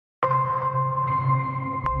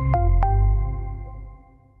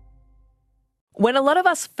When a lot of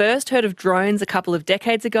us first heard of drones a couple of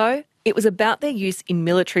decades ago, it was about their use in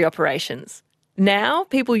military operations. Now,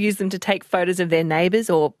 people use them to take photos of their neighbours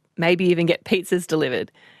or maybe even get pizzas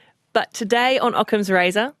delivered. But today on Occam's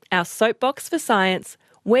Razor, our soapbox for science,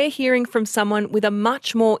 we're hearing from someone with a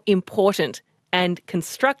much more important and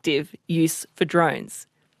constructive use for drones.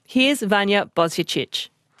 Here's Vanya Bozjicic.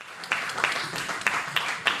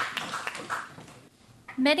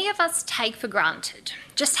 Many of us take for granted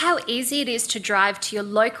just how easy it is to drive to your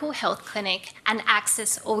local health clinic and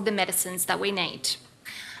access all the medicines that we need.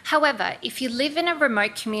 However, if you live in a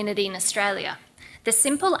remote community in Australia, the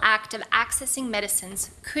simple act of accessing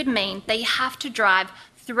medicines could mean that you have to drive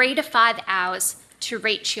 3 to 5 hours to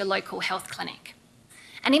reach your local health clinic.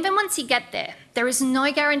 And even once you get there, there is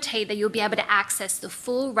no guarantee that you'll be able to access the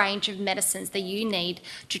full range of medicines that you need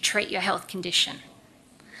to treat your health condition.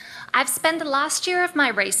 I've spent the last year of my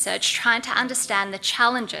research trying to understand the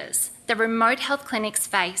challenges that remote health clinics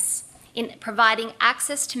face in providing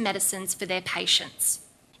access to medicines for their patients.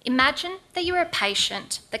 Imagine that you're a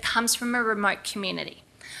patient that comes from a remote community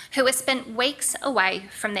who has spent weeks away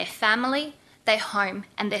from their family, their home,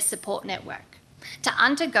 and their support network to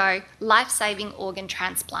undergo life-saving organ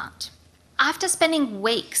transplant. After spending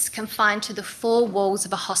weeks confined to the 4 walls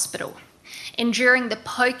of a hospital, enduring the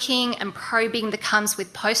poking and probing that comes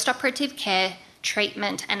with post-operative care,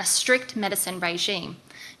 treatment, and a strict medicine regime,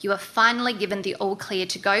 you are finally given the all-clear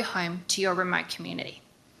to go home to your remote community.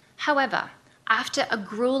 However, after a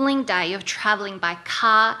grueling day of travelling by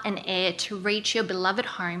car and air to reach your beloved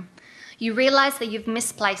home, you realise that you've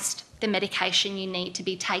misplaced the medication you need to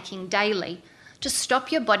be taking daily to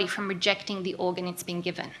stop your body from rejecting the organ it's been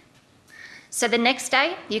given. So the next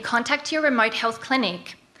day, you contact your remote health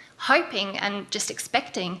clinic, hoping and just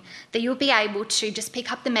expecting that you'll be able to just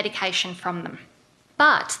pick up the medication from them.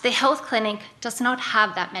 But the health clinic does not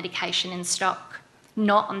have that medication in stock,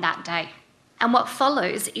 not on that day. And what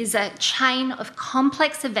follows is a chain of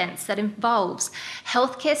complex events that involves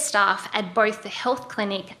healthcare staff at both the health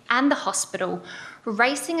clinic and the hospital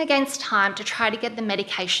racing against time to try to get the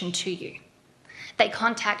medication to you. They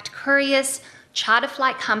contact couriers, charter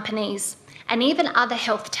flight companies, and even other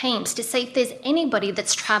health teams to see if there's anybody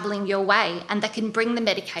that's travelling your way and that can bring the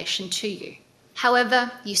medication to you.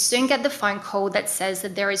 However, you soon get the phone call that says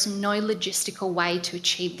that there is no logistical way to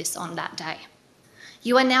achieve this on that day.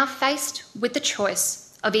 You are now faced with the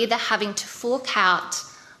choice of either having to fork out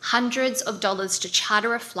hundreds of dollars to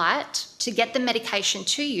charter a flight to get the medication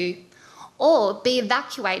to you, or be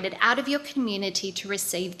evacuated out of your community to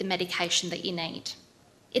receive the medication that you need.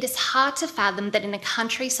 It is hard to fathom that in a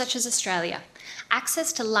country such as Australia,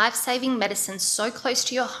 access to life-saving medicine so close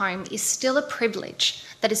to your home is still a privilege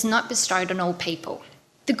that is not bestowed on all people.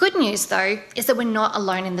 The good news, though, is that we're not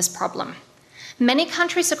alone in this problem. Many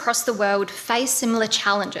countries across the world face similar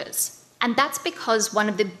challenges, and that's because one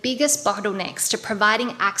of the biggest bottlenecks to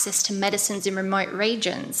providing access to medicines in remote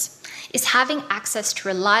regions is having access to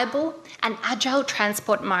reliable and agile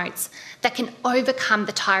transport modes that can overcome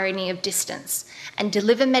the tyranny of distance and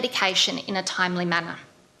deliver medication in a timely manner.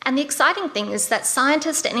 And the exciting thing is that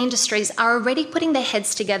scientists and industries are already putting their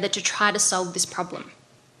heads together to try to solve this problem.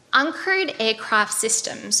 Uncrewed aircraft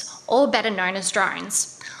systems, or better known as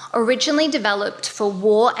drones, originally developed for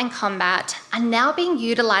war and combat, are now being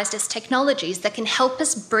utilised as technologies that can help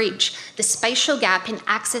us bridge the spatial gap in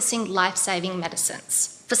accessing life-saving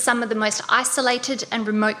medicines for some of the most isolated and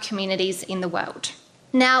remote communities in the world.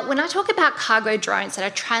 Now, when I talk about cargo drones that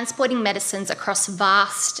are transporting medicines across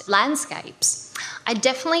vast landscapes, I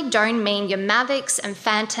definitely don't mean your Mavics and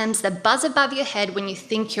Phantoms that buzz above your head when you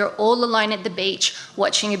think you're all alone at the beach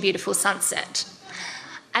watching a beautiful sunset.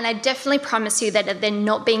 And I definitely promise you that they're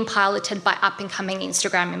not being piloted by up-and-coming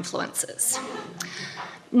Instagram influencers.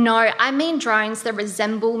 No, I mean drones that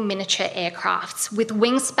resemble miniature aircrafts with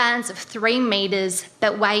wingspans of 3 metres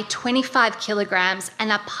that weigh 25 kilograms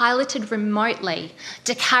and are piloted remotely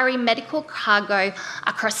to carry medical cargo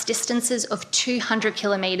across distances of 200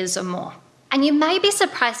 kilometres or more. And you may be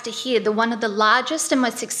surprised to hear that one of the largest and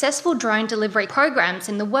most successful drone delivery programs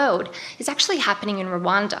in the world is actually happening in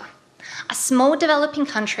Rwanda, a small developing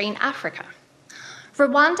country in Africa.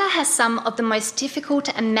 Rwanda has some of the most difficult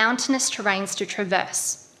and mountainous terrains to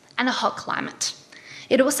traverse, and a hot climate.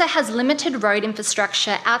 It also has limited road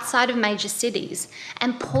infrastructure outside of major cities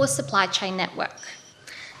and poor supply chain network.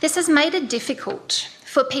 This has made it difficult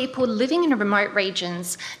for people living in remote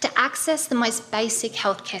regions to access the most basic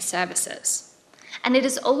healthcare services. And it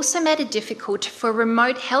has also made it difficult for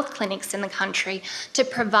remote health clinics in the country to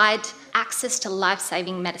provide access to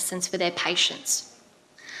life-saving medicines for their patients.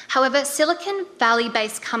 However, Silicon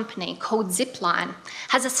Valley-based company called Zipline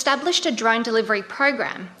has established a drone delivery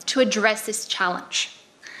program to address this challenge.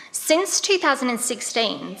 Since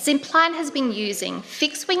 2016, Zipline has been using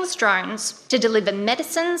fixed-wing drones to deliver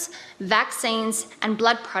medicines, vaccines and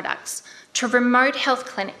blood products to remote health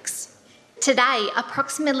clinics. Today,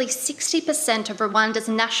 approximately 60% of Rwanda's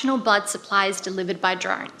national blood supply is delivered by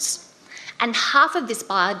drones, and half of this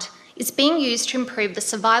blood is being used to improve the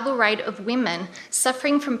survival rate of women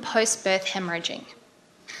suffering from post-birth hemorrhaging.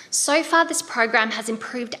 So far, this program has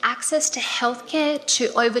improved access to healthcare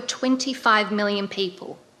to over 25 million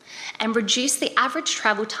people and reduced the average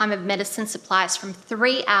travel time of medicine supplies from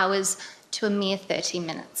 3 hours to a mere 30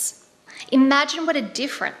 minutes. Imagine what a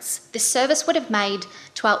difference this service would have made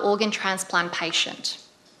to our organ transplant patient.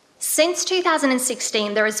 Since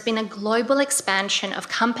 2016, there has been a global expansion of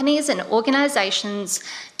companies and organisations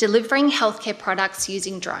delivering healthcare products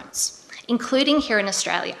using drones, including here in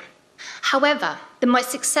Australia. However, the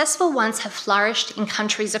most successful ones have flourished in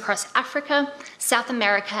countries across Africa, South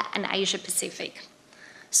America and Asia Pacific.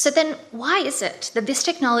 So then why is it that this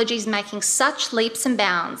technology is making such leaps and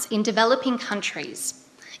bounds in developing countries?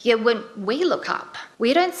 Yet when we look up,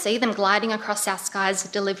 we don't see them gliding across our skies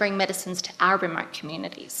delivering medicines to our remote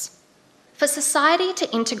communities. For society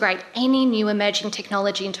to integrate any new emerging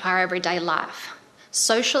technology into our everyday life,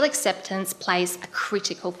 social acceptance plays a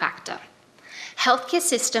critical factor. Healthcare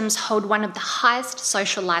systems hold one of the highest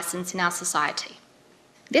social licence in our society.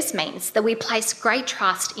 This means that we place great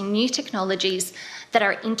trust in new technologies that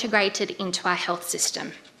are integrated into our health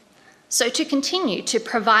system. So to continue to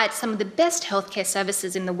provide some of the best healthcare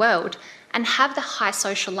services in the world and have the high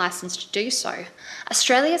social licence to do so,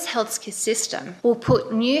 Australia's healthcare system will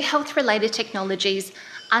put new health-related technologies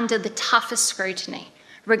under the toughest scrutiny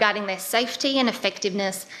regarding their safety and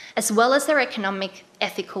effectiveness, as well as their economic,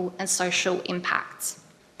 ethical and social impacts.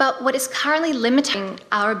 But what is currently limiting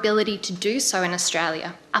our ability to do so in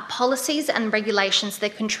Australia are policies and regulations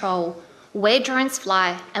that control where drones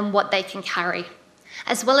fly and what they can carry,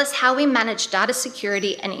 as well as how we manage data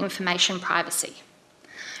security and information privacy.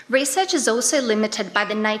 Research is also limited by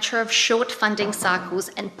the nature of short funding cycles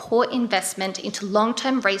and poor investment into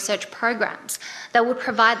long-term research programs that will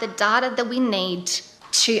provide the data that we need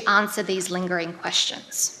to answer these lingering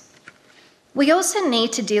questions. We also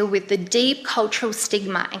need to deal with the deep cultural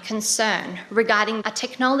stigma and concern regarding a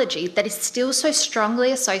technology that is still so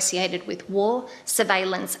strongly associated with war,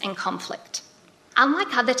 surveillance and conflict.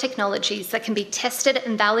 Unlike other technologies that can be tested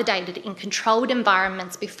and validated in controlled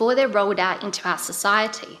environments before they're rolled out into our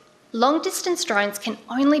society, long-distance drones can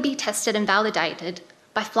only be tested and validated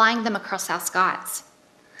by flying them across our skies.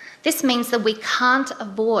 This means that we can't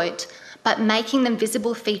avoid but making them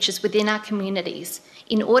visible features within our communities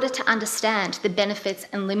in order to understand the benefits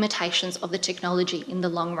and limitations of the technology in the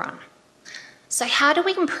long run. So how do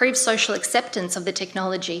we improve social acceptance of the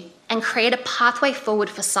technology and create a pathway forward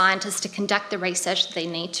for scientists to conduct the research that they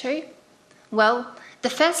need to? Well, the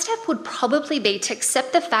first step would probably be to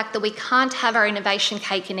accept the fact that we can't have our innovation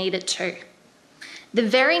cake and eat it too. The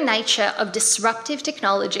very nature of disruptive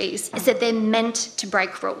technologies is that they're meant to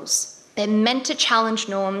break rules. They're meant to challenge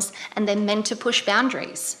norms and they're meant to push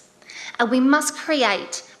boundaries. And we must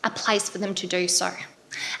create a place for them to do so.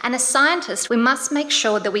 And as scientists, we must make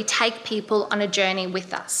sure that we take people on a journey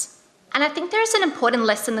with us. And I think there is an important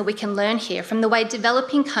lesson that we can learn here from the way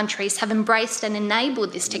developing countries have embraced and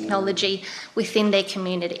enabled this technology within their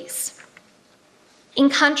communities. In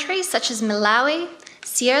countries such as Malawi,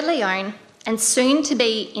 Sierra Leone, and soon to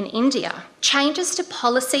be in India, changes to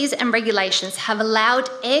policies and regulations have allowed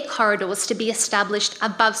air corridors to be established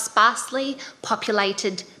above sparsely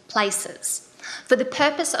populated places for the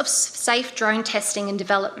purpose of safe drone testing and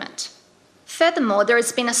development. Furthermore, there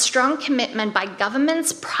has been a strong commitment by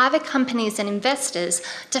governments, private companies and investors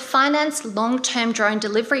to finance long-term drone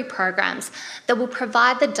delivery programs that will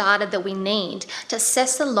provide the data that we need to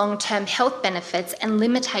assess the long-term health benefits and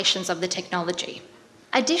limitations of the technology.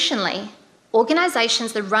 Additionally,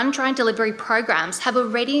 organisations that run drone delivery programs have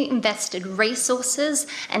already invested resources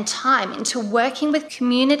and time into working with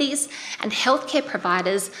communities and healthcare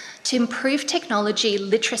providers to improve technology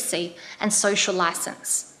literacy and social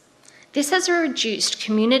licence. This has reduced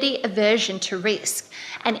community aversion to risk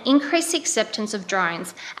and increased acceptance of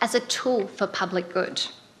drones as a tool for public good.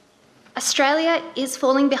 Australia is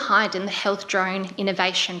falling behind in the health drone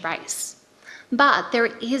innovation race. But there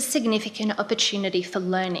is significant opportunity for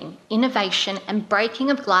learning, innovation and breaking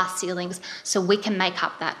of glass ceilings so we can make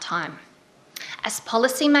up that time. As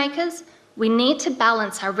policymakers, we need to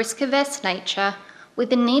balance our risk-averse nature with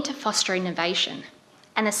the need to foster innovation.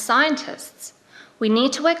 And as scientists, We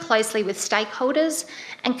need to work closely with stakeholders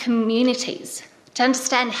and communities to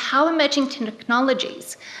understand how emerging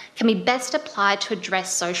technologies can be best applied to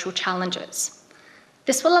address social challenges.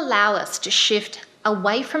 This will allow us to shift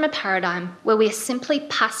away from a paradigm where we are simply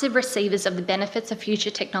passive receivers of the benefits of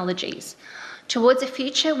future technologies towards a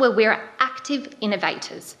future where we are active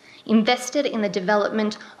innovators, invested in the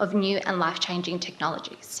development of new and life-changing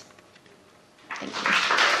technologies. Thank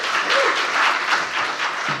you.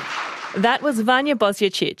 That was Vanya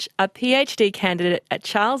Bosjacic, a PhD candidate at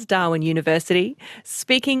Charles Darwin University,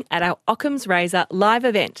 speaking at our Occam's Razor live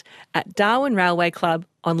event at Darwin Railway Club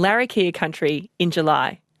on Larrakia Country in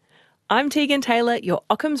July. I'm Tegan Taylor, your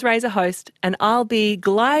Occam's Razor host, and I'll be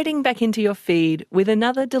gliding back into your feed with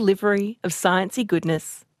another delivery of sciencey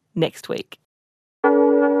goodness next week.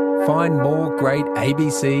 Find more great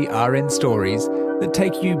ABC RN stories that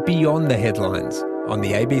take you beyond the headlines on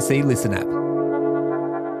the ABC Listen app.